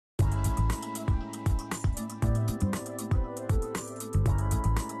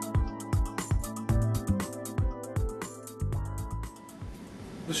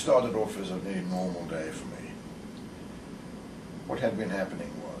This started off as a very normal day for me. What had been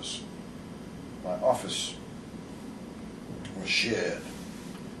happening was my office was shared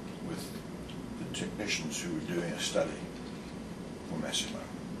with the technicians who were doing a study for Masimo.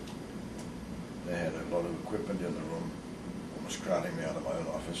 They had a lot of equipment in the room, almost crowding me out of my own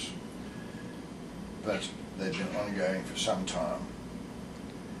office, but they'd been ongoing for some time.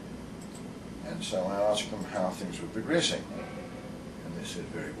 And so I asked them how things were progressing, and they said,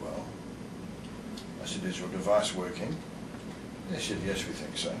 very well. I said, is your device working? They said, yes, we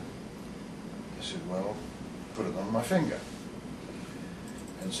think so. I said, well, put it on my finger.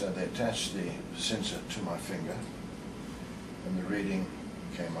 And so they attached the sensor to my finger, and the reading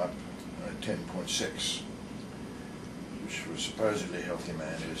came up at 10.6, which for a supposedly healthy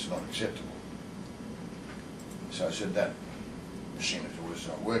man is not acceptable. So I said, that machine was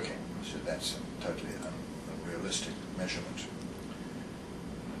not working. I said, that's a totally unrealistic measurement.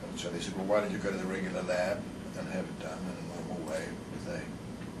 And so they said, well, why don't you go to the regular lab and have it done in a normal way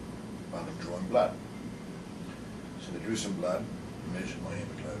by them drawing blood? So they drew some blood, measured my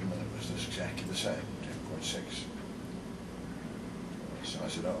hemoglobin, and it was just exactly the same, 10.6. So I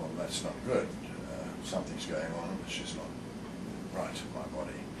said, oh, well, that's not good. Something's going on which is not right in my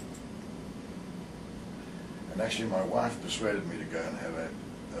body. And actually my wife persuaded me to go and have a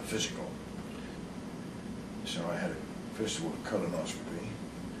physical. So I had, first of all, a colonoscopy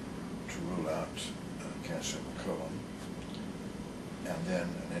to rule out cancer of the colon, and then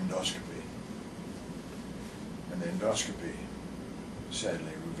an endoscopy. And the endoscopy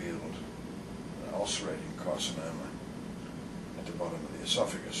sadly revealed an ulcerating carcinoma at the bottom of the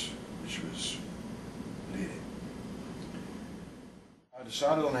esophagus, which was bleeding. I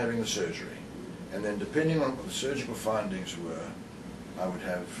decided on having the surgery, and then depending on what the surgical findings were, I would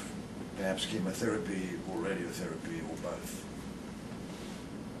have perhaps chemotherapy or radiotherapy or both.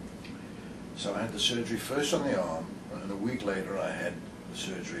 So I had the surgery first on the arm, and a week later I had the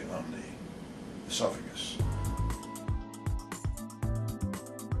surgery on the esophagus.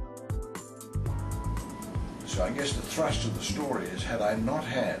 So I guess the thrust of the story is, had I not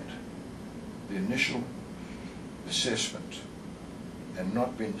had the initial assessment and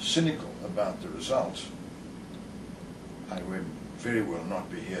not been cynical about the result, I would very well not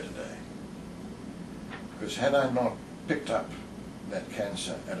be here today. Because had I not picked up that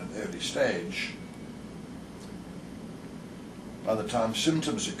cancer at an early stage, by the time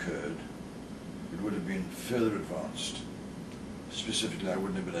symptoms occurred, it would have been further advanced. Specifically, I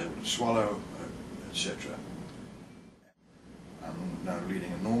wouldn't have been able to swallow, etc. I'm now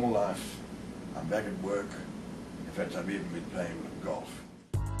leading a normal life. I'm back at work. In fact, I've even been playing golf.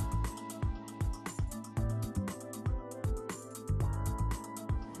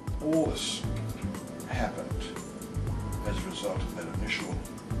 All this happened as a result of that initial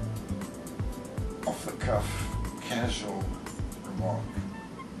off-the-cuff, casual remark.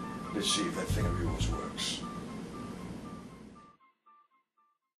 Let's see if that thing of yours works.